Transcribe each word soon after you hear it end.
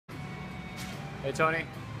Hey Tony,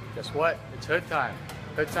 guess what? It's hood time.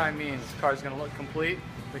 Hood time means the car's gonna look complete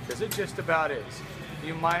because it just about is. A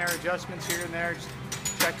few minor adjustments here and there, just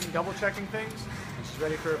checking, double checking things, and she's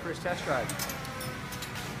ready for her first test drive.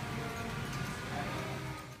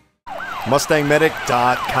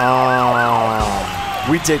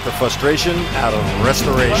 MustangMedic.com. We take the frustration out of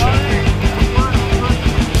restoration.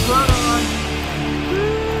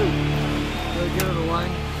 Really good at the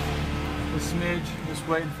line. The smidge, just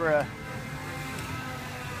waiting for a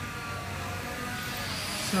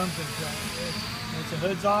something. Once the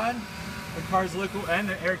hood's on, the car's liquid and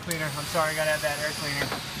the air cleaner. I'm sorry, I gotta add that air cleaner.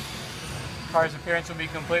 Car's appearance will be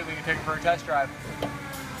complete. We can take it for a test drive.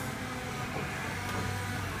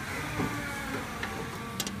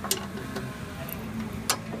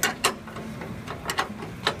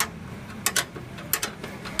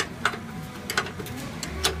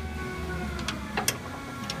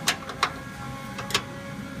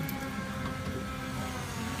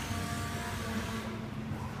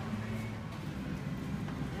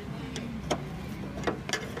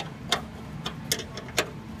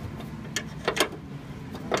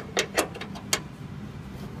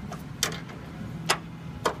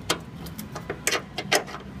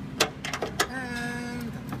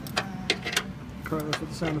 Carlos with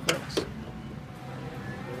the sound effects.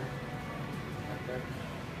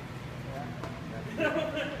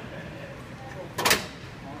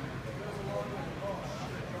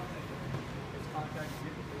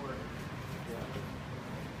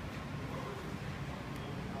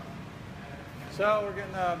 So we're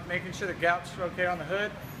getting making sure the gap's okay on the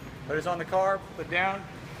hood. Hood is on the car, put it down.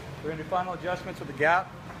 We're gonna do final adjustments with the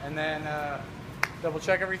gap and then double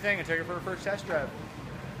check everything and take it for our first test drive.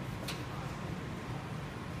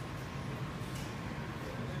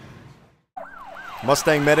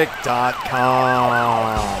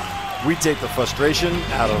 MustangMedic.com. We take the frustration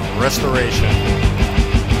out of restoration.